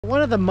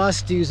One of the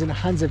must-dos in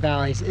Hunza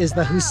Valleys is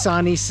the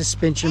Hussaini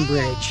Suspension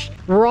Bridge.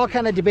 We're all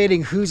kind of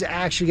debating who's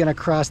actually going to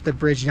cross the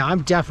bridge now.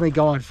 I'm definitely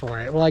going for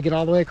it. Will I get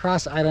all the way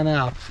across? I don't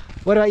know.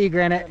 What about you,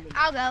 Granite?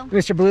 I'll go.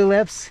 Mr. Blue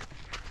Lips?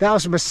 That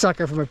was from a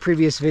sucker from a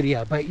previous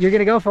video, but you're going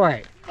to go for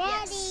it?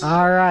 Yes.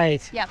 All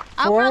right. Yeah,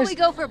 I'll probably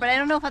go for it, but I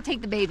don't know if I'll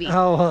take the baby.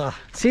 Oh,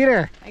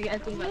 Cedar, I gotta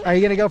think about it. are you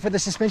going to go for the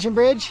suspension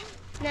bridge?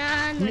 No,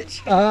 I'm not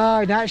sure.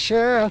 Oh, not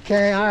sure.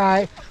 Okay, all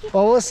right.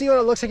 Well, we'll see what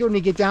it looks like when we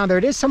get down there.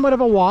 It is somewhat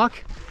of a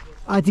walk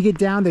to get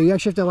down there. You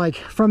actually have to, like,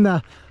 from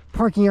the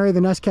parking area of the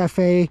Nest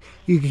Cafe,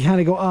 you can kind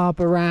of go up,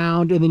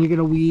 around, and then you're going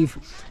to weave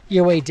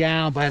your way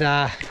down.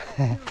 But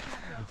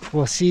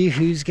we'll see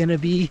who's going to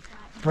be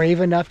brave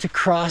enough to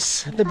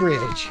cross the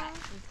bridge.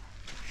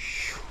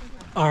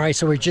 All right,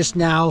 so we're just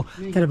now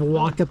kind of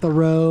walked up the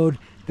road.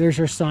 There's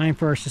our sign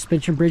for our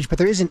suspension bridge, but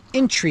there is an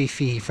entry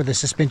fee for the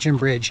suspension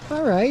bridge.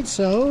 All right,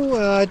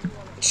 so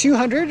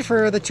 $200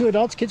 for the 2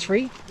 adults, kids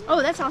free.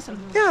 Oh, that's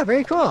awesome. Yeah,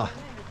 very cool.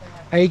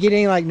 Are you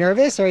getting like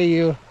nervous, or are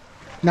you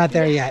not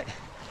there yet?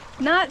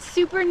 Not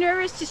super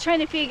nervous, just trying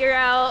to figure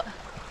out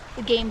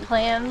the game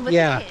plan with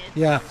the kids.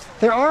 Yeah.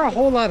 There are a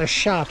whole lot of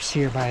shops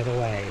here, by the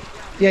way.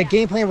 Yeah,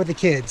 game plan with the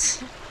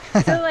kids.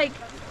 So like,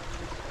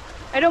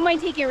 I don't mind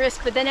taking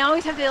risks, but then I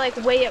always have to like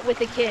weigh it with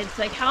the kids.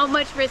 Like, how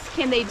much risk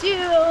can they do?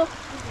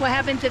 What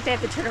happens if they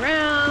have to turn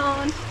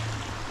around?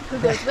 Who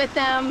goes with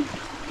them?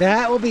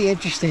 That will be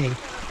interesting.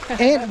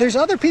 And there's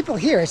other people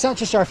here. It's not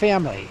just our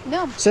family.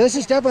 No. So this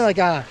is definitely like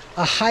a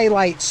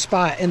highlight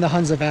spot in the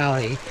Hunza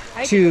Valley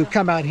to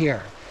come out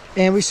here.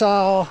 And we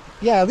saw,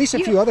 at least a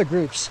few other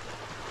groups.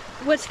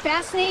 What's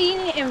fascinating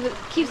and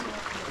keeps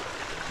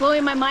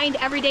blowing my mind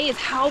every day is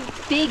how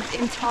big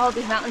and tall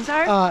these mountains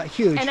are.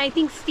 Huge. And I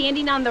think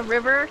standing on the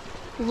river,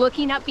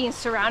 looking up, being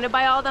surrounded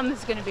by all of them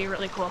is going to be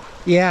really cool.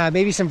 Yeah,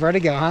 maybe some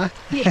vertigo, huh?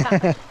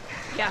 Yeah.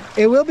 Yeah.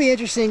 It will be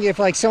interesting if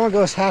like someone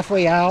goes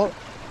halfway out,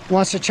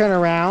 wants to turn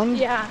around.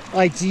 Yeah.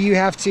 Like, do you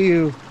have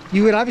to,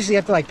 you would obviously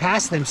have to like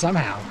pass them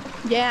somehow.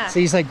 Yeah. So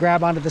you just like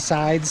grab onto the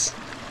sides.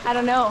 I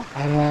don't know.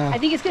 I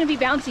think it's going to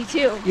be bouncy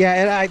too.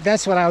 Yeah, and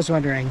that's what I was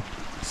wondering.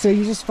 So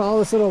you just follow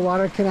this little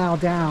water canal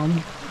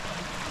down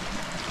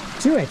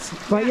to it.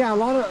 But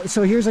yeah,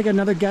 so here's like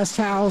another guest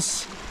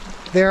house.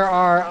 There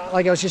are,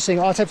 like I was just saying,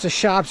 all types of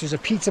shops. There's a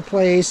pizza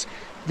place.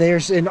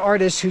 There's an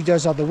artist who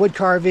does all the wood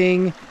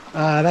carving.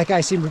 That guy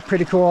seemed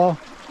pretty cool.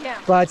 Yeah.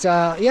 But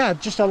yeah,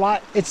 just a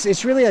lot.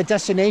 It's really a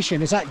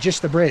destination. It's not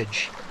just the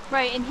bridge.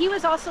 Right, and he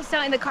was also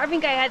selling, the carving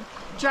guy had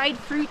dried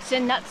fruits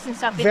and nuts and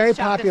stuff in Very his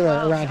shop popular as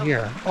well, around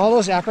here. All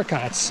those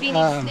apricots.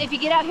 If you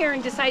get out here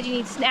and decide you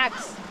need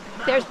snacks,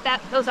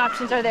 those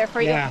options are there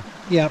for you. Yeah,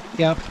 yep.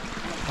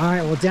 All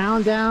right, well,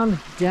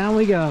 down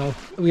we go.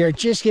 We are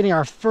just getting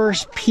our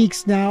first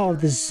peeks now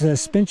of the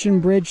suspension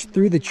bridge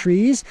through the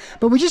trees,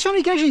 but we just found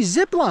you can actually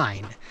zip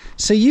line.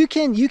 So you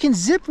can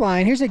zip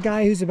line. Here's a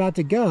guy who's about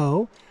to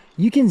go.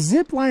 You can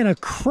zip line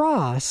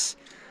across,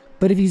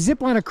 but if you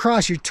zip line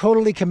across, you're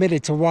totally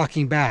committed to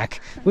walking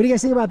back. What do you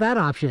guys think about that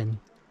option?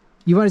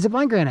 You want to zip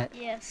line, Granite?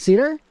 Yes.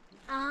 Cedar?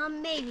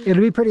 Maybe.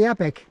 It'll be pretty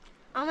epic.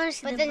 I want to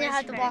see, but then you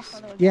have to walk.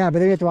 Yeah, but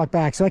then you have to walk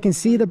back. So I can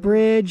see the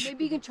bridge.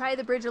 Maybe you can try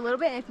the bridge a little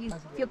bit, and if you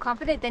feel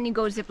confident, then you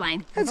go zip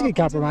line. That's a good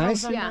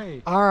compromise. Yeah.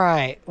 All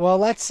right. Well,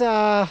 let's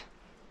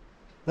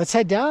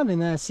head down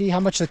and see how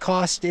much the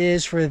cost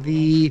is for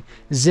the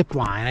zip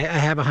line. I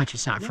have a hunch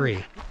it's not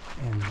free.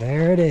 And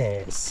there it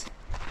is.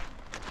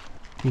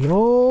 The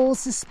old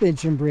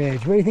suspension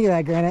bridge. What do you think of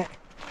that, Granite?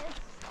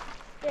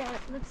 Yeah,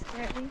 it looks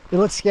scary. It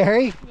looks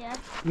scary?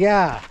 Yeah.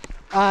 Yeah.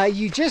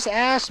 You just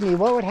asked me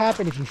what would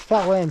happen if you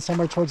fell in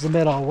somewhere towards the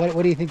middle.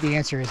 What do you think the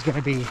answer is going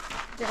to be?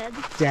 Dead.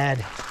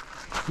 Dead.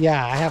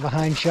 Yeah, I have a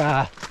hunch.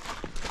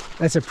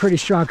 That's a pretty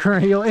strong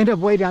current. You'll end up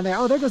way down there.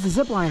 Oh, there goes the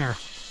zip liner.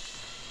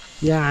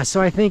 Yeah,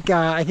 so I think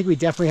we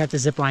definitely have to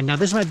zip line. Now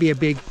this might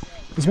be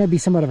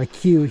somewhat of a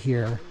queue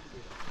here.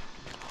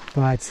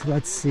 But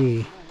let's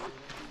see.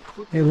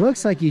 It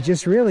looks like you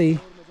just really,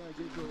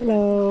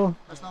 hello.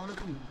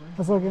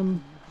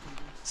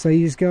 So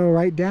you just go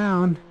right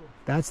down.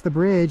 That's the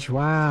bridge.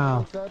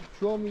 Wow. Uh-oh,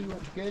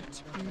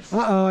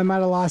 I might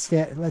have lost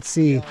it. Let's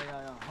see.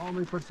 How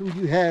many persons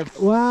you have?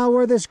 Well,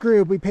 we're this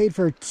group. We paid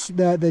for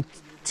the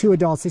 2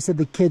 adults. They said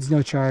the kids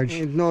no charge.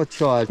 No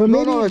charge. But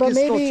maybe, no,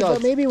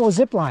 but maybe we'll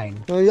zip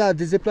line. Oh yeah,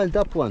 the zip line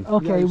top one.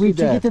 Okay, to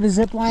get to the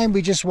zip line,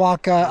 we just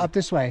walk up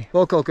this way.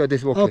 Okay,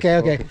 this walk.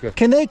 Okay.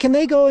 Can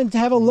they go and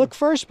have a look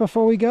first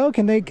before we go?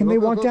 Can they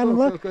walk down and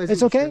look?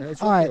 It's okay?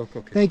 All right.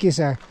 Thank you,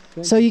 sir.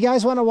 So you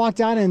guys want to walk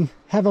down and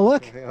have a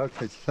look?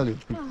 Okay, salut.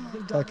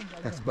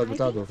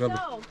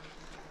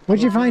 What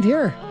did you find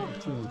here?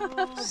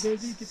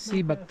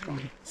 Seabuck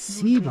tree.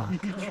 Seabuck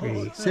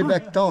tree.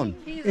 Sebecton.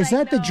 Is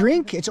that the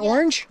drink? It's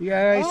orange?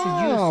 Yeah, it's a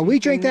juice. Oh, we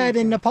drink that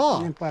in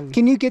Nepal.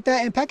 Can you get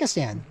that in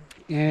Pakistan?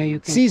 Yeah, you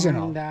can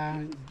Seasonal.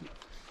 find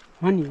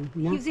honey.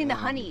 No? Using the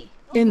honey.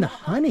 In the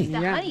honey?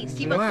 The honey.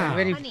 Seabuck Wow.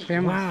 Very honey.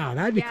 famous. Wow,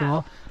 that'd be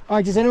cool. All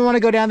right, does anyone want to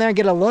go down there and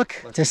get a look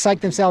to psych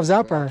themselves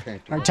up or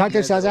talk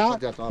themselves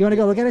out? You want to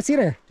go look at it,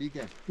 Cedar?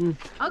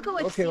 I'll go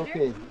with Cedar.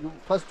 Okay.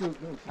 First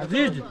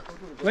Aziz,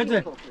 wait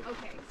there.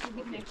 Okay. so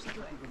we can actually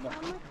do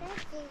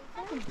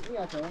it.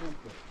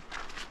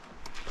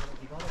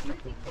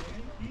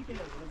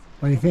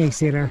 What do you think,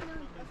 Cedar?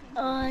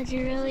 Oh, it's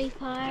really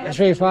far. That's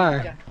very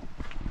far.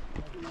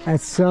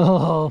 That's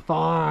so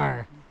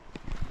far.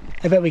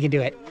 I bet we can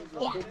do it.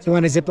 Yeah. So you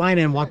want to zip line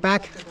and walk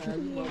back?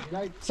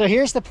 So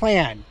here's the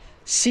plan.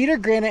 Cedar,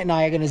 Granite, and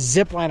I are going to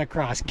zip line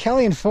across.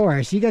 Kelly and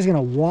Forrest, you guys are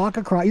going to walk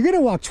across. You're going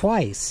to walk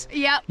twice.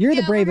 Yep. You're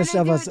the bravest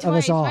of us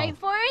all. Right,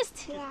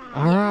 Forrest?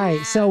 All right.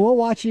 So we'll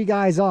watch you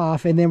guys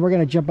off, and then we're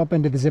going to jump up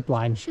into the zip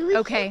line. Should we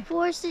Okay.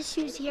 force the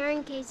shoes here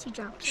in case he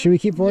drops? Should we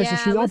keep Forrest's Yeah,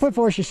 shoes? I'll let's- put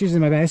Forrest's shoes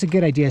in my bag. That's a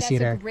good idea, That's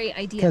Cedar. a great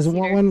idea, Because Cedar.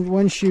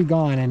 one shoe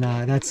gone, and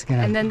that's going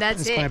to And then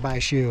that's it. bye-bye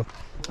shoe.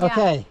 Yeah.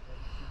 Okay.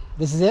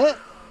 This is it?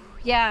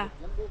 Yeah.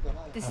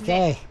 This is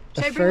Okay. it.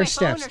 The Should I bring my first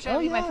phone steps. or should I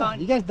bring my phone?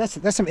 You guys,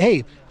 that's some.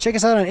 Hey, check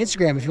us out on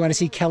Instagram if you want to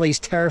see Kelly's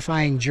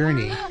terrifying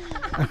journey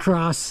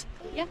across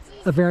Yeah.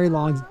 a very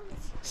long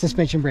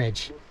suspension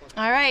bridge.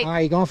 All right. All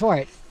right, you going for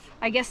it?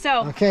 I guess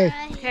so. Okay,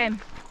 Okay.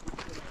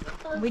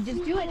 We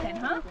just do it then,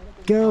 huh?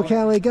 go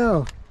Kelly,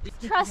 go.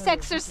 Trust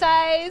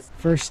exercise.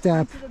 First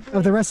step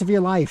of the rest of your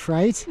life,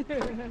 right?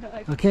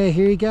 Okay,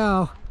 here you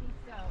go.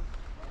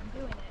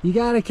 You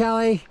got it,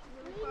 Kelly.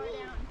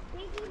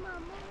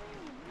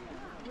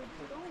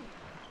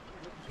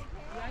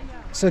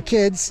 So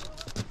kids,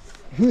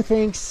 who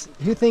thinks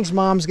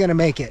mom's gonna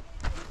make it?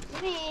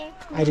 Me.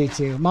 I do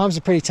too. Mom's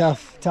a pretty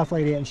tough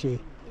lady, isn't she?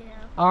 Yeah.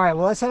 All right,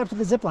 well, let's head up to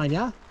the zip line,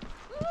 yeah?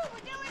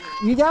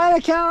 You got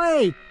it,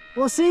 Kelly.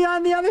 We'll see you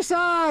on the other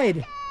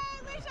side.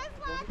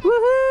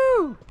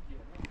 Woohoo!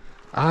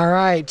 All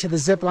right, to the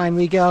zip line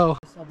we go.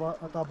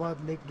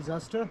 About lake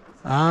disaster.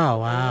 Oh,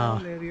 wow.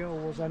 Whole area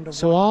was under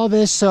So all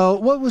this, so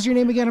what was your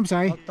name again? I'm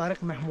sorry.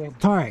 Tariq Mahmoud.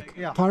 Tariq.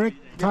 Yeah.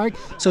 Tariq.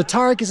 So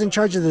Tariq is in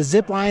charge of the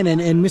zip line,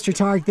 and Mr.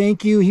 Tariq,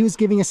 thank you. He was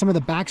giving us some of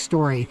the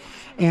backstory.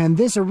 And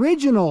this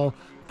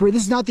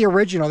is not the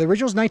original. The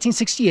original is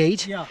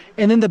 1968. Yeah.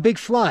 And then the big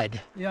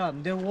flood. Yeah,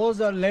 there was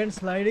a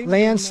landsliding.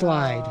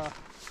 Landslide.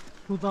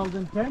 In,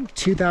 2010.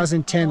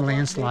 2010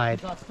 landslide.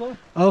 Disaster.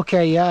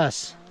 Okay,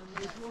 yes.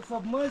 It was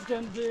submerged,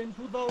 and in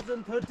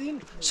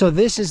 2013. So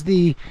this is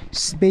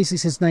basically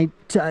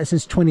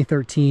since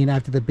 2013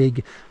 after the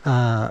big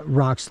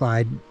rock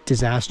slide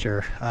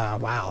disaster.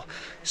 Wow.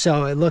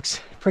 So it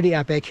looks pretty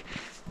epic.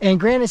 And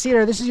Granite,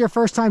 Cedar, this is your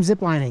first time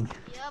ziplining.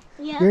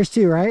 Yeah. Yours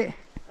too, right?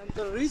 And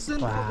the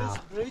reason Wow. for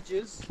this bridge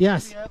is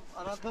Yes. we have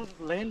another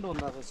land on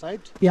the other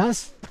side.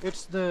 Yes?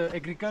 It's the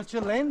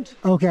agriculture land.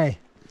 Okay.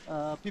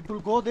 People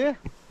go there,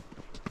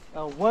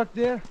 work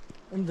there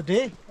in the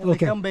day, and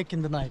Okay. they come back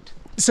in the night.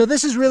 So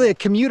this is really a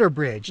commuter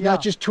bridge, Yeah.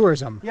 not just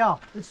tourism. Yeah,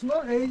 it's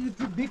not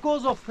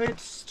because of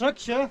its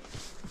structure.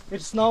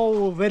 It's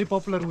now very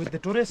popular with the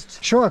tourists.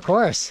 Sure, of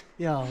course.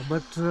 Yeah,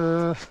 but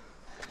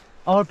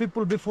our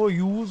people before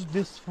used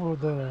this for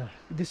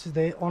this is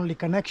the only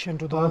connection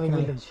to the other Okay.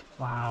 village.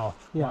 Wow.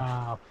 Yeah.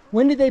 Wow.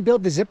 When did they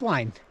build the zip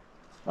line?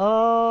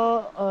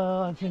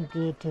 I think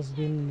it has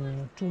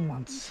been 2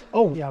 months.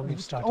 Oh, Yeah,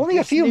 we've started. only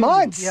a It's few newly-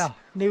 months? Yeah,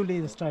 newly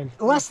installed.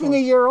 Less than a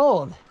year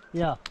old.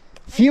 Yeah,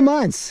 Few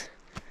months.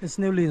 it's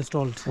newly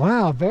installed.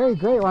 Wow, very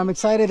great. Well, I'm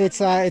excited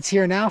it's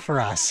here now for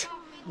us.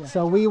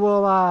 So we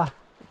will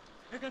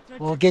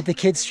we'll get the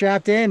kids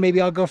strapped in. Maybe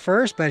I'll go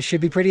first, but it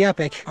should be pretty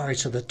epic. All right,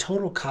 so the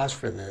total cost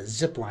for the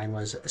zip line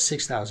was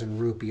 6,000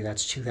 rupee.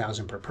 That's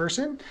 2,000 per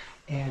person.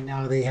 And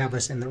now they have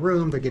us in the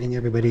room. They're getting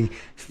everybody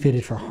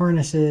fitted for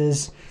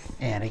harnesses.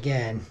 And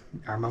again,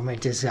 our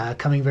moment is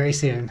coming very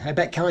soon. I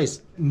bet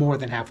Kelly's more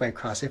than halfway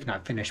across, if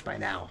not finished by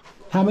now.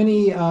 How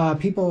many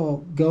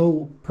people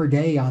go per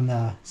day on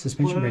the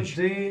suspension bridge?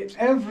 The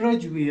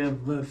average we have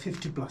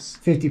 50 plus.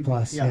 50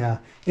 plus, Yeah. yeah.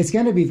 It's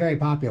going to be very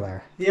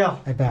popular, Yeah,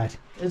 I bet.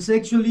 it's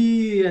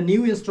actually a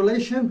new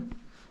installation,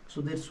 so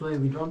that's why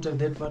we don't have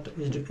that much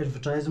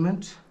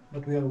advertisement,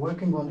 but we are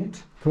working on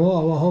it.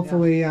 Cool. Well,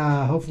 hopefully,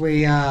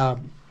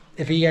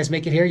 if you guys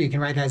make it here, you can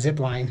ride that zip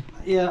line.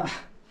 Yeah,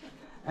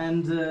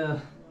 and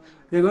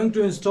we're going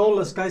to install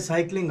a sky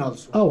cycling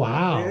also. Oh,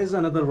 wow. There is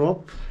another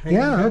rope. hanging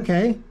Yeah, there.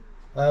 okay.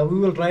 We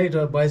will ride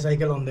a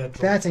bicycle on that rope.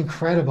 That's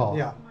incredible.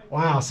 Yeah.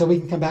 Wow. So we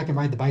can come back and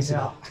ride the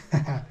bicycle.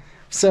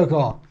 So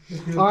cool.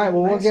 All right.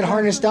 Well, we'll get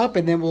harnessed up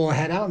and then we'll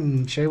head out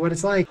and show you what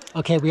it's like.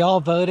 Okay. We all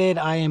voted.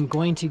 I am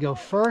going to go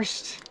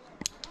first.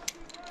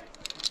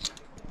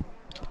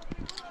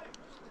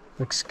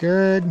 Looks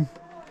good.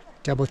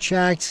 Double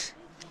checked.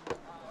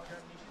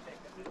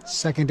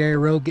 Secondary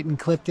rope getting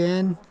clipped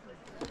in.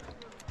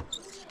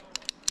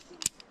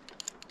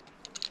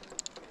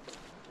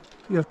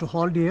 You have to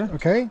hold here.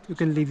 Okay. You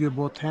can leave your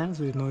both hands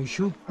with no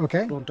issue.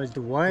 Okay. Don't touch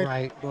the wire.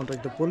 Right. Don't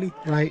touch the pulley.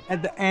 Right.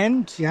 At the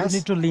end, Yes. you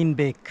need to lean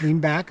back. Lean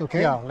back.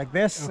 Okay. Yeah, like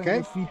this. Okay.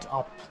 And feet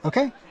up.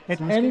 Okay. At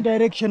Sounds any good.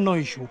 direction, no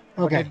issue.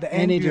 But Okay. at the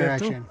end, Any you have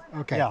to- direction.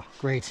 Okay. Yeah.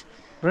 Great.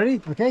 Ready?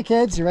 Okay,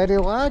 kids, you ready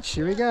to watch?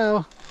 Here we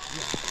go.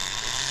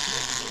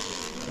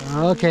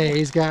 Okay,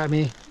 he's got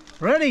me.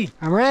 Ready?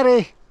 I'm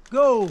ready.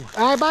 Go.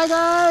 All right, bye,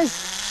 guys.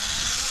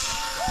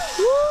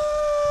 Woo!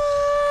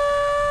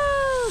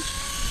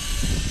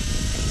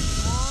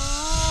 All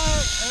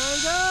right, there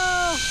we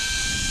go.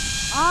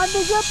 On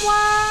the zip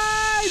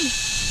line.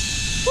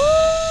 Woo!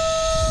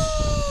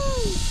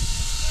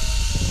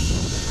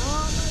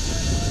 Oh my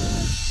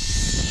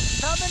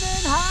goodness! Coming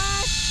in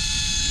hot!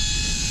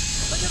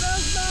 Look at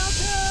those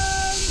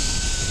mountains!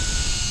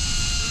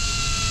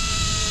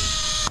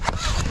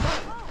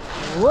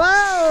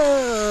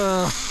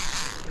 Whoa!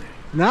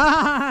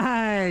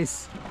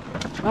 Nice!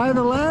 By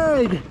the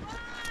leg!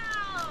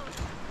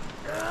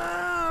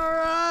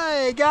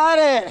 Alright, got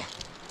it!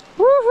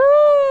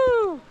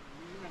 Woohoo!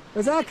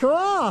 Was that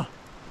cool?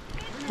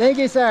 Thank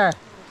you, sir.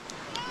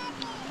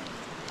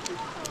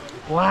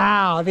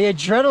 Wow, the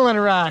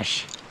adrenaline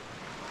rush.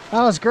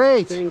 That was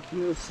great. Thank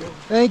you, sir.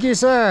 Thank you,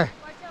 sir.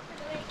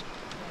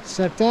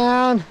 Step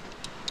down.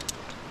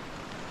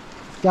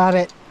 Got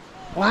it.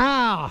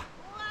 Wow.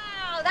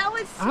 Wow, that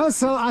was. I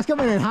was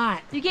coming in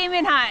hot. You came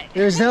in hot.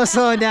 There's no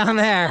slowing down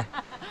there.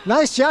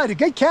 Nice job.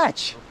 Good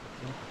catch.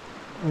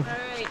 All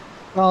right.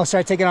 Oh,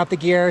 start taking off the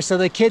gear. So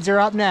the kids are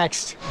up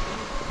next.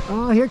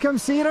 Oh, here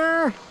comes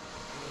Cedar.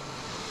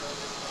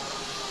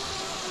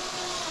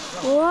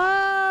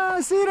 Whoa,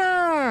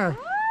 Cedar!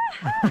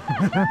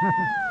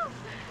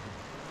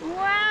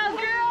 Wow,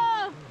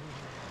 girl!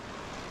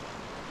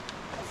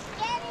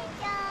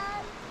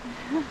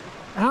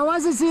 How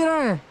was it,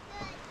 Cedar?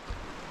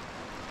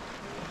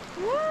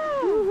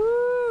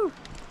 Woo.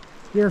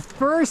 Your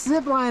first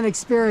zipline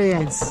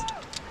experience.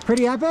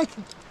 Pretty epic?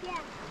 Yeah.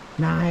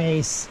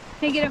 Nice.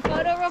 Can you get a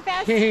photo real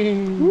fast?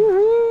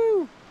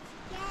 Woohoo!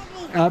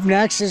 Up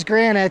next is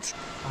Granite.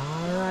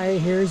 All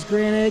right, here's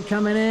Granite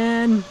coming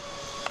in.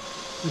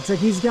 Looks like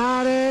he's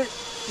got it.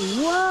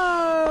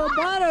 Whoa,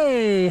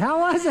 buddy! How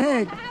was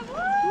it?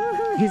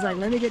 Woo-hoo. He's like,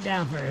 let me get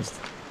down first.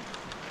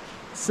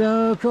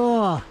 So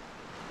cool.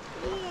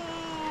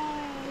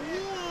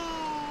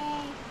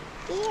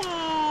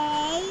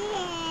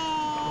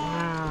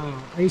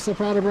 Wow. Are you so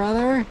proud of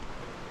brother?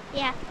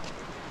 Yeah.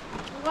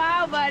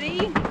 Wow,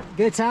 buddy.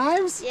 Good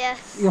times?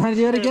 Yes. You want to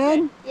do it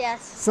again?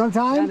 Yes.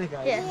 Sometime?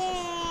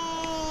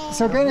 Yes.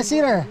 So Granite,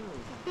 Cedar,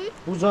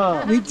 we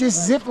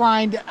just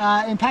ziplined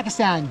in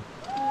Pakistan.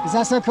 Is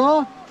that so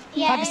cool?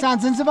 Yeah. Pakistan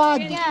Zanzibar?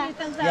 Yeah.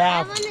 I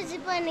Yeah, want to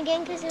zip line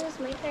again because it was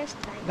my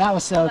first time. that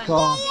was so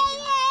cool.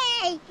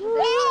 Yay!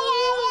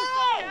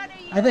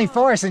 I think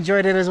Forrest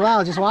enjoyed it as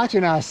well, just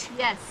watching us.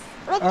 Yes.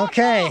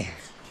 Okay.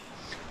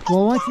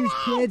 Well, once these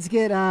kids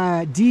get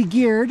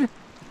de-geared,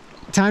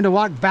 time to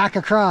walk back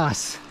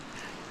across.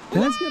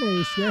 That's gonna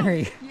be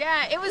scary.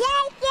 Yeah, it was.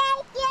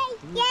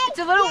 It's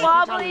a little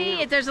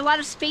wobbly. There's a lot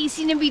of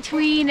spacing in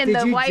between, and Did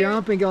the you wire.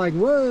 jump and go like,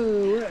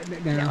 whoa?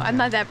 No. No, I'm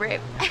not that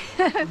brave.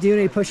 Do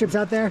any push-ups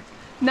out there?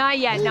 Not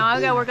yet. No, I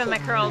gotta work on my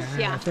curls.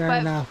 Yeah. Fair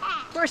But enough.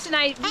 Forrest and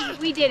I,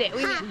 we did it.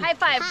 We high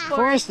five.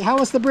 Forrest, how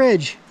was the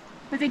bridge?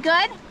 Was it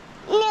good?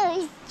 No,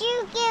 it's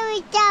too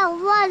scary that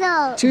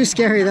water. Too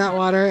scary, that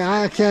water.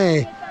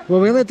 Okay.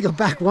 Well, we'll have to go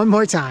back one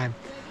more time.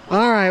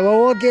 All right.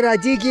 Well, we'll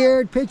get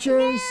de-geared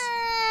pictures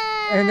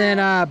and then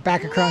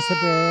back across the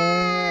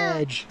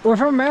bridge. We're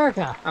from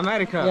America.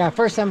 America. Yeah,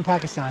 first time in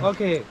Pakistan.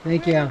 Okay.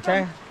 Thank you.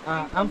 Okay.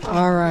 I'm from.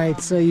 All right.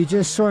 So you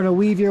just sort of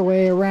weave your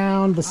way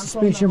around the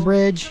suspension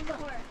bridge.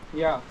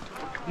 Yeah.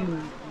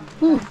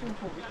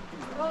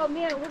 Oh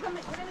man, we're gonna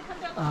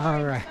come down.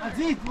 All right.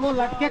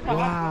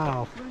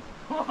 Wow.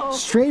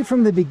 Straight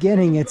from the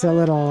beginning, it's a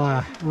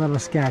little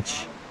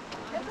sketch.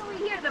 That's what we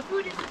hear. The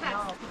food is the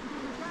best.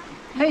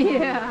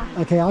 Yeah.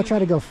 Okay, I'll try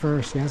to go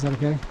first. Yeah, is that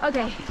okay?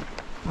 Okay.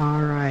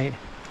 All right.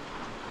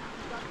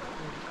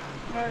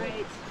 All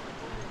right.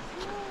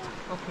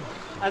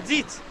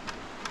 Aziz.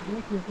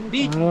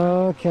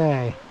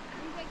 Okay.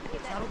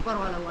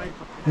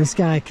 This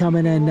guy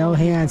coming in, no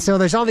hands. So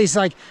there's all these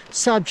like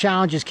sub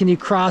challenges. Can you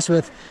cross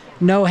with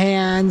no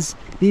hands?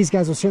 These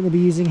guys will certainly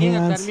be using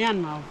hands.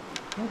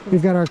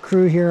 We've got our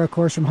crew here, of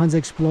course, from Hunza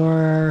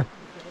Explorer.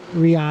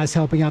 Riaz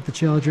helping out the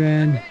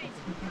children.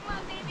 Come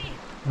on,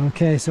 baby.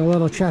 Okay, so a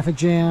little traffic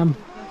jam.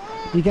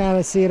 You got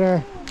it,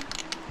 Cedar.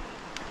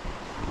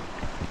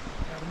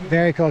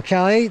 Very cool.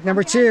 Kelly,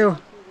 number 2.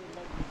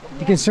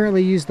 You can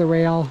certainly use the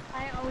rail.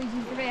 I always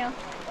use the rail.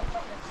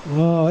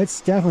 Whoa, it's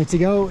definitely to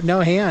go no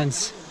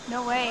hands.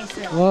 No way.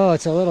 Whoa,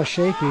 it's a little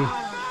shaky.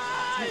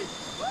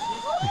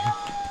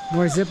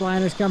 More zip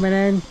liners coming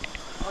in.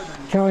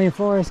 Kelly and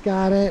Forrest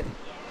got it.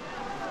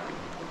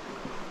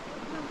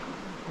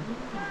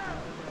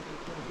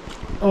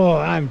 Oh,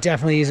 I'm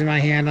definitely using my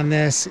hand on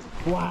this.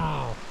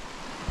 Wow.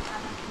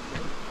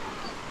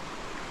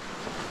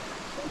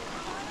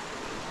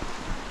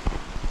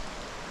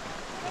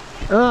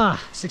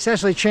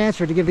 Successfully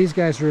transferred to give these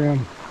guys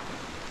room.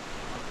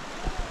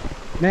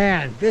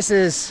 Man, this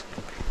is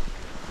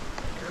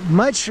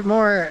much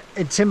more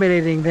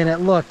intimidating than it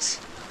looked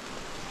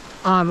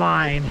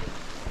online.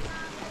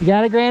 You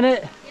got it,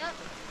 Granite? Yep.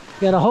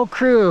 Got a whole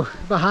crew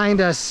behind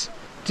us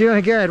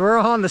doing good. We're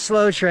all on the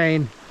slow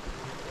train.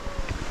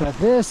 But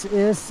this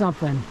is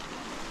something.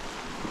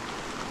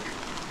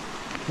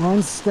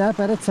 One step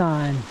at a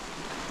time.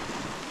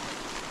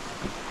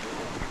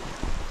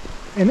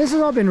 And this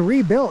has all been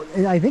rebuilt,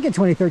 I think in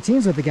 2013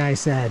 is what the guy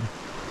said.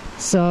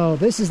 So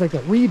this is like a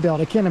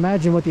rebuild. I can't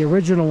imagine what the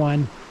original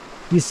one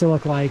used to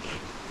look like.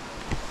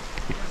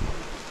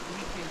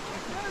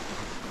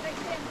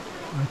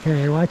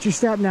 Okay, watch your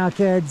step now,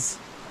 kids.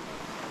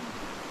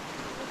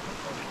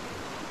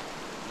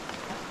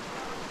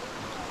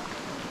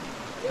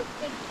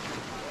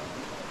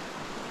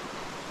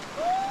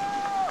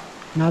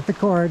 Not the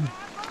cord.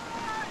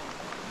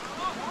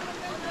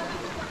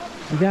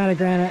 You got it,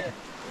 Granite.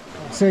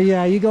 So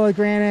yeah, you go with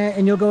Granite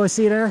and you'll go with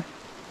Cedar.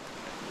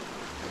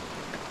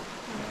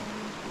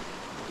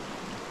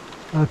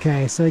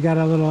 Okay, so you got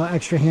a little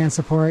extra hand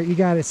support. You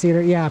got it,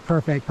 Cedar. Yeah,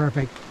 perfect,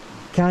 perfect.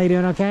 Callie,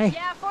 doing okay?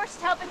 Yeah,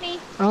 Forrest's helping me.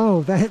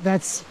 Oh,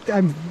 that's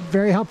I'm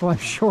very helpful, I'm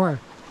sure.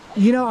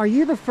 You know, are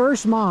you the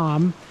first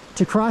mom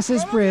to cross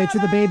this bridge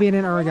with a baby in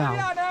an ergo?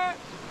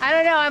 I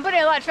don't know. I'm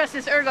putting a lot of trust in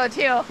this ergo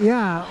too.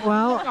 Yeah,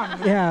 well,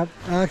 yeah.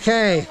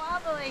 Okay.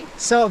 Wobbly.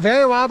 So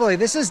very wobbly.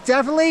 This is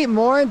definitely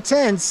more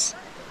intense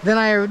than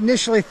I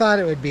initially thought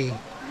it would be.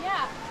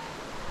 Yeah.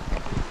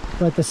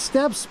 But the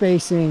step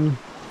spacing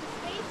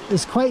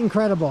is quite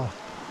incredible.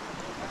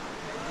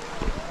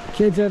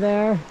 Kids are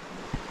there.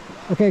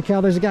 Okay,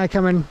 Kel, there's a guy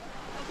coming.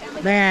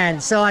 Man,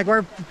 so like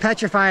we're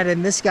petrified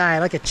in this guy,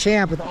 like a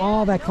champ with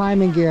all that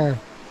climbing gear.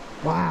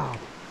 Wow.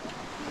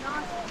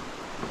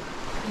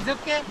 Is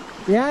okay?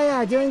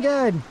 Yeah, doing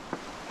good.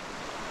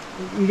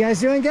 You guys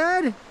doing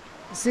good?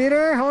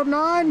 Cedar, holding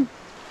on?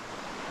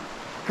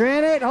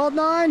 Granite, holding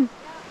on?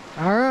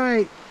 All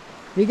right,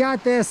 we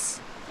got this.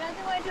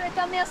 Jonathan, want to do a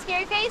thumbnail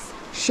scary face?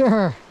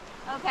 Sure.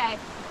 Okay.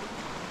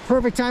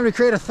 Perfect time to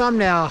create a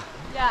thumbnail.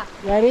 Yeah.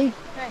 Ready?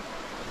 Okay.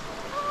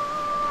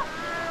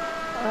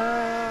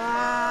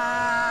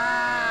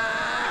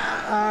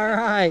 All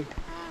right.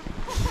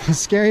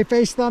 Scary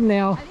face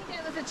thumbnail. I think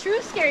that was a true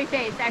scary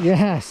face, actually.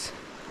 Yes.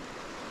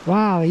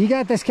 Wow, you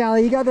got this,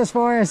 Callie. You got this,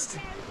 Forrest.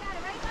 Yeah, we got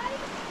it, right,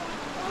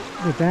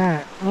 buddy? Look at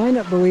that.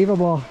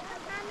 Unbelievable.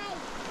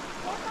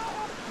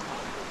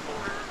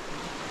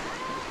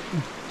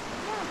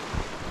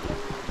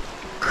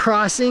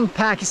 Crossing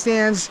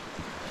Pakistan's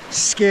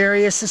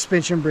scariest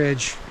suspension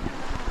bridge.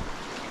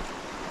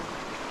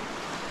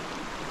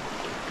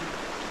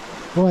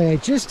 Boy, I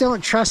just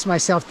don't trust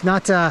myself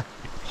not to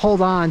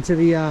hold on to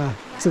the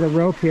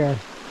rope here.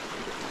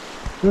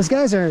 Those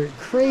guys are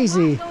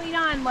crazy. There's a lot going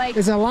on, like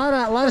There's a lot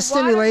of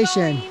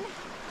stimulation. Going,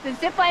 the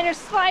zipliner's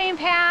flying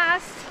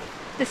past,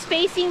 the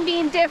spacing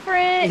being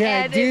different.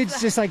 Yeah, and dude's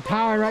just like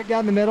powering right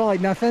down the middle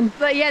like nothing.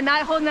 But yeah,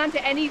 not holding on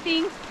to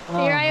anything.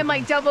 Here I am,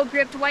 like double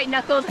gripped, white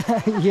knuckled.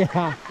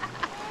 Yeah.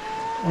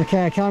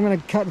 Okay, I'm gonna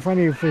cut in front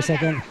of you for a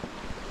second.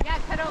 Yeah,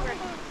 cut over.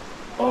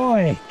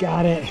 Oi,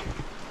 got it.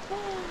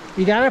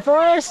 You got it,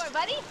 Forrest?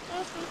 More, buddy?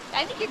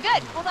 I think you're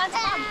good. Hold on to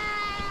mom.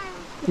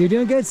 You're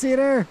doing good,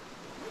 Cedar.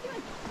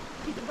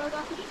 Keep the bug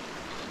off of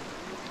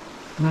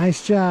you.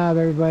 Nice job,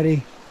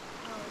 everybody.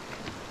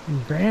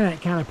 And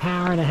Granite kind of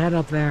powering ahead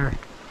up there.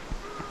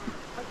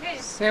 Okay.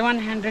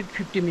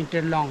 750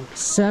 meter long.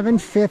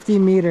 750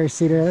 meters,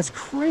 Cedar. That's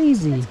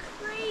crazy.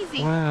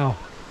 Crazy. Wow.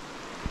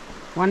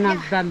 One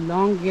of the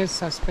longest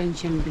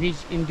suspension bridge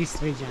in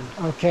this region.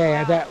 Okay,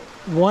 I bet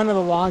one of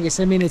the longest.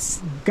 I mean,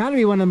 it's got to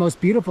be one of the most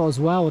beautiful as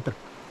well with the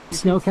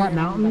snow-capped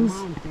mountains.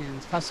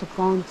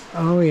 Fasukons.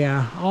 Oh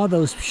yeah, all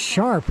those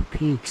sharp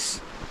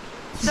peaks.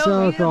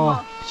 So cool.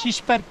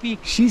 Shishpar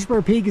Peak.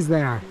 Shishpur Peak is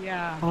there.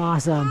 Yeah.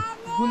 Awesome.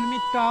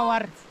 Gulmit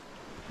Tower.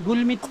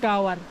 Gulmit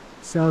Tower.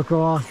 So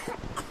cool.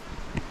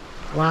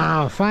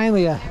 Wow,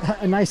 finally a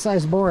nice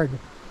sized board.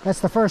 That's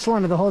the first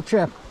one of the whole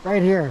trip,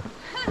 right here.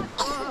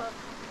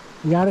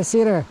 You got it,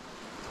 Cedar?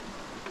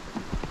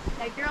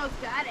 That girl's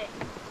got it.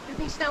 I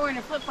think she's not wearing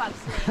her flip-flops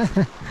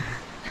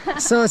today.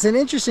 So it's an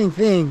interesting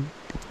thing.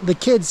 The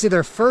kids did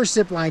their first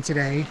zip line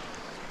today.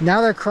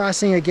 Now they're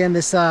crossing again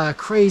this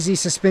crazy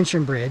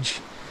suspension bridge.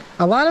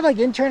 A lot of like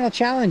internal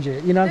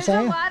challenges, you know what I'm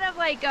saying? There's a lot of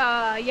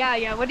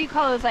like, what do you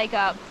call those? Like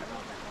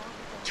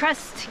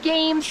trust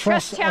games,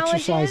 trust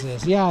challenges.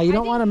 exercises. Yeah, you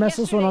don't want to mess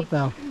this one up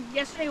though.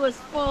 Yesterday was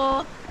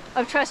full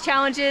of trust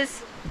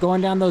challenges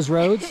Going down those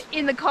roads?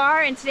 in the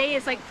car, and today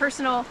is like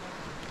personal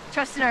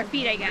trust in our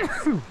feet, I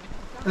guess.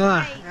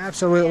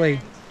 Absolutely.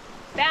 And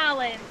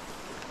balance.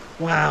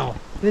 Wow,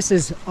 this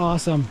is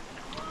awesome.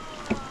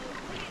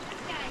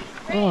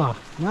 Oh,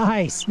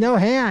 nice. No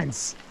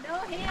hands. No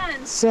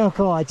hands. So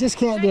cool. I just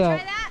can't Should do I it.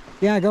 try that?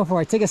 Yeah, go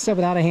for it. Take a step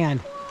without a hand.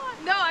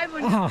 No, I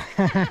wouldn't.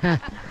 Oh.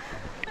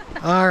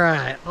 All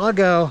right, I'll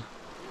go.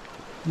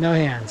 No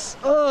hands.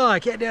 Oh, I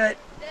can't do it.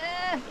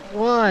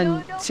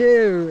 1,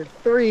 2,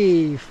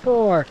 3,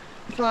 4,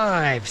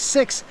 5,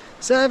 6,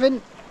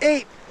 7,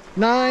 8,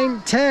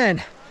 9,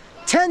 10.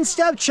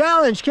 10-step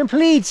challenge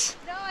complete.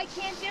 No, I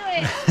can't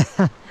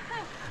do it.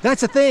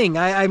 That's a thing.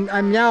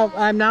 I'm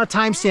now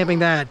time stamping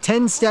that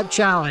 10-step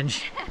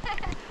challenge.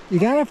 You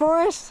got it,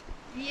 Forrest?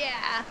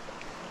 Yeah.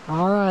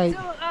 All right.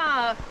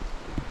 So,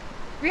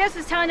 Rios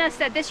was telling us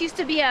that this used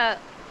to be a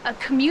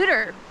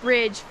commuter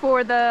bridge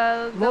for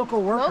the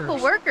Local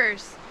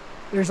workers.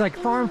 There's like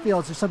farm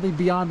fields or something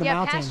beyond the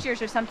mountain.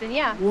 Pastures or something,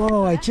 yeah.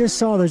 Whoa, I just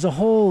saw there's a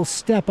whole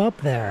step up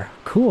there.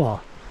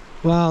 Cool.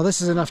 Well, this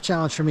is enough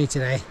challenge for me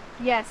today.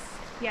 Yes,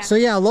 yeah. So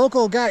yeah,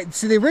 local guy.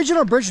 So the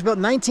original bridge was built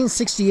in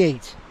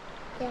 1968.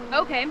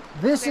 Okay.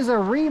 This is a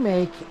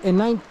remake in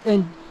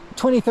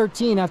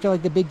 2013 after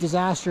like the big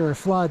disaster or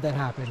flood that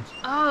happened.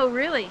 Oh,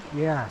 really?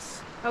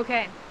 Yes.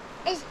 Okay.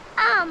 It's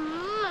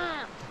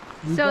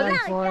You So got it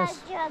that- for us?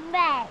 your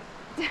bag.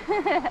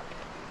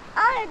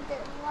 I did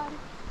one.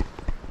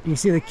 You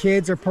see the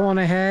kids are pulling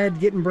ahead,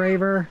 getting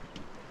braver.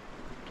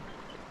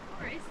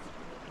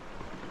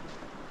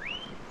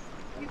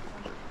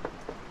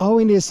 All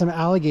we need is some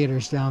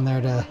alligators down there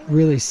to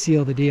really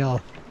seal the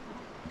deal.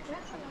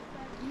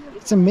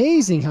 It's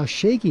amazing how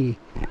shaky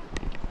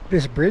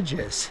this bridge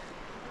is.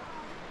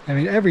 I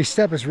mean, every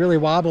step is really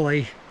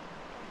wobbly.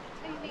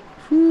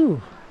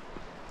 Whew.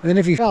 And then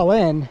if you fell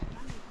in,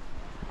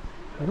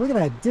 like, look at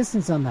that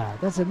distance on that.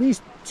 That's at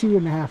least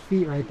 2.5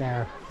 feet right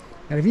there.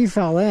 And if you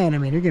fell in, I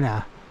mean, you're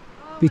gonna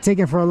be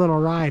taken for a little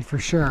ride for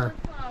sure.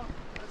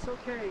 It's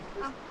okay.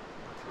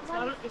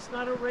 It's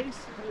not a race,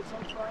 but it's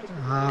on prize.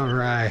 All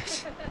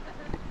right.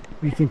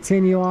 We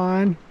continue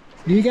on.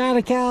 You got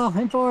it, Cal,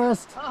 in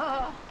Forest.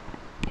 Oh,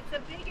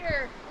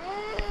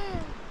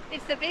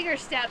 it's the bigger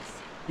steps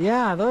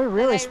Yeah, they're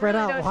really I spread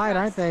really out don't wide,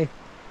 trust. aren't they?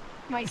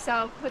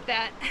 myself with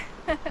that.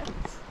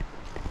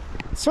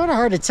 It's sort of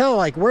hard to tell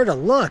like where to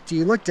look. Do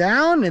you look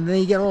down and then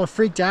you get a little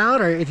freaked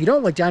out, or if you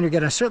don't look down, you're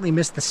gonna certainly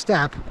miss the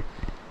step.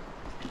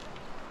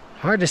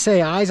 Hard to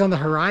say. Eyes on the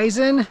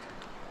horizon.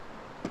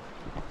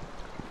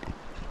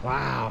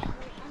 Wow.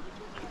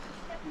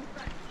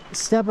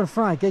 Step in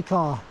front. Good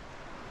call.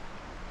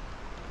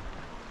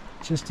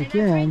 Just And I'm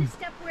trying again. to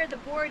step where the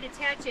board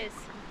attaches.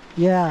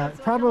 Yeah, So a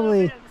little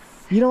probably. bit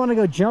of- You don't want to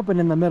go jumping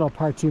in the middle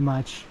part too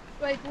much.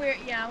 Like where,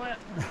 yeah,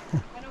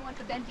 I don't want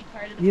the bendy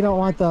part of the You don't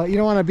board. want you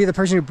don't want to be the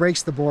person who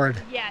breaks the board.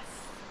 Yes,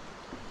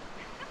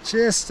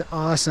 Just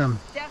awesome.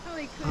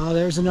 definitely could. Oh,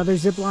 there's another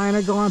zip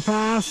liner going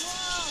past.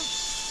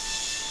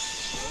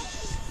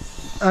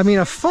 I mean,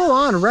 a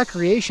full-on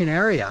recreation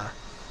area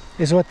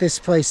is what this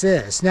place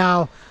is.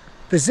 Now,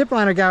 the zip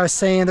liner guy was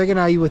saying they're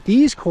gonna, with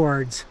these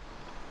cords,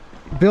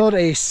 build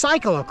a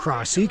cycle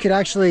across, so you could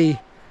actually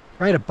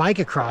ride a bike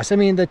across. I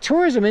mean, the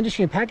tourism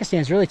industry in Pakistan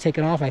has really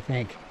taken off, I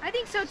think. I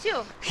think so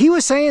too. He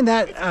was saying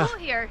that. It's cool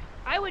here.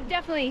 I would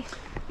definitely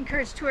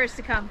encourage tourists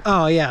to come.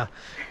 Oh yeah,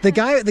 the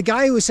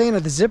guy who was saying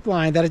at the zip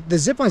line that the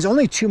zip line is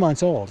only 2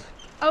 months old,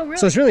 Oh, really?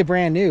 so it's really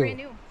brand new. Brand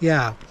new.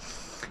 Yeah,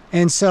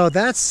 and so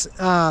that's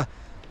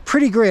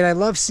pretty great. I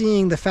love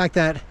seeing the fact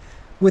that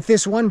with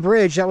this one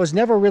bridge that was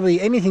never really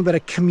anything but a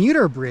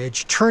commuter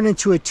bridge turned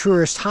into a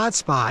tourist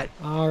hotspot.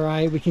 All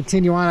right, we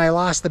continue on. I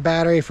lost the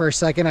battery for a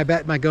second. I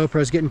bet my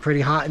GoPro's getting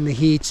pretty hot in the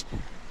heat,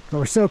 but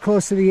we're so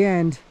close to the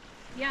end.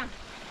 Yeah.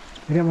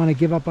 I didn't want to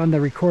give up on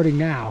the recording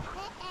now.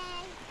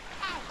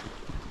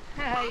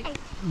 Hi.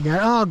 Yeah.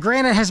 Oh,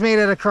 Granite has made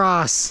it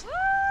across.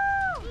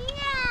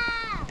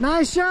 Yeah.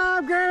 Nice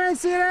job, Granite,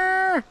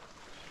 Cedar.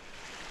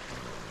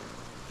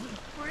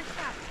 Forest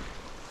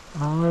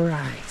stop, All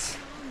right.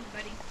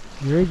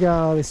 buddy. Here we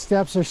go. The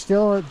steps are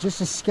still just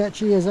as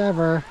sketchy as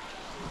ever.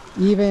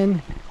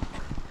 Even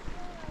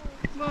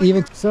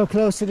so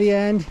close to the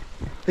end.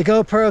 The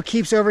GoPro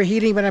keeps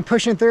overheating, but I'm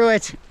pushing through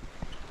it.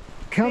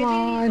 Come Maybe you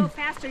need to go on.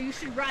 faster. You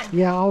should run.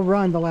 Yeah, I'll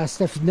run the last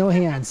steps with no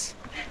hands.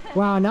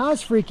 Wow, now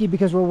it's freaky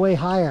because we're way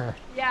higher.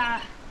 Yeah.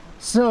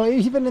 So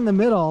even in the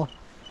middle,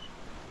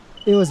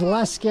 it was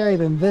less scary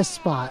than this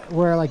spot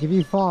where like if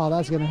you fall,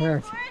 that's gonna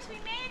hurt. Forrest, we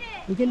made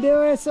it. We can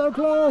do it, so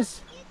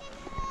close.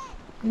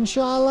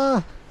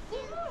 Inshallah.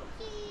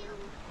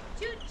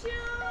 Choo choo.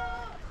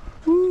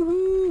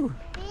 Woohoo!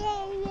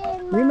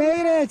 We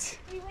made it!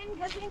 We win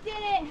because we did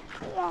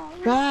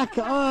it. Back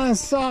on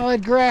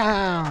solid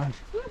ground.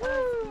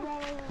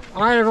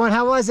 All right, everyone,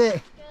 how was it?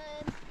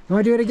 You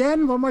want to do it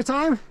again? One more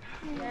time?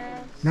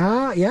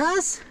 No?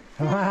 Yes?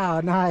 Wow,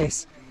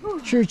 nice.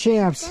 True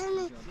champs.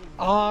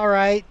 All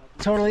right,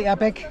 totally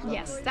epic.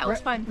 Yes, that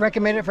was fun.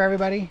 Recommend it for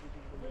everybody?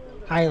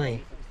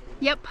 Highly.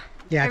 Yep.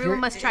 Yeah, Everyone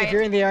must try if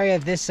you're it. in the area,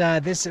 this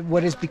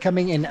what is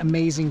becoming an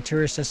amazing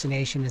tourist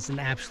destination is an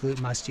absolute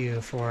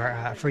must-do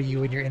for you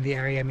when you're in the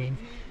area. I mean,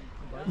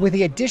 with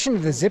the addition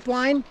of the zip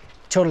line,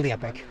 totally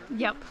epic.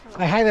 Yep.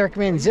 I highly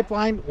recommend zip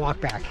line, walk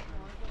back,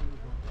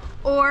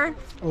 Or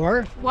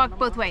or walk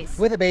both ways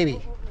with a baby.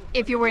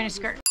 if you're wearing a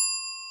skirt.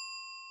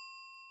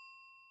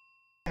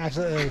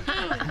 Absolutely.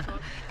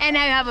 And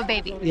I have a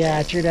baby.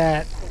 Yeah, true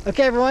that.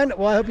 Okay, everyone.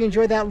 Well, I hope you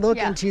enjoyed that look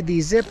Yeah. into the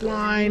zip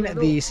line,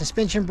 the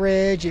suspension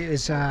bridge. It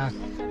was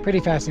pretty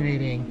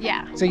fascinating.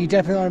 Yeah. So you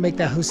definitely want to make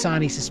the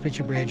Hussaini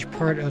Suspension Bridge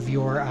part of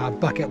your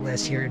bucket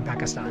list here in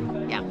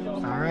Pakistan. Yeah.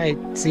 All right.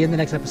 See you in the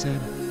next episode.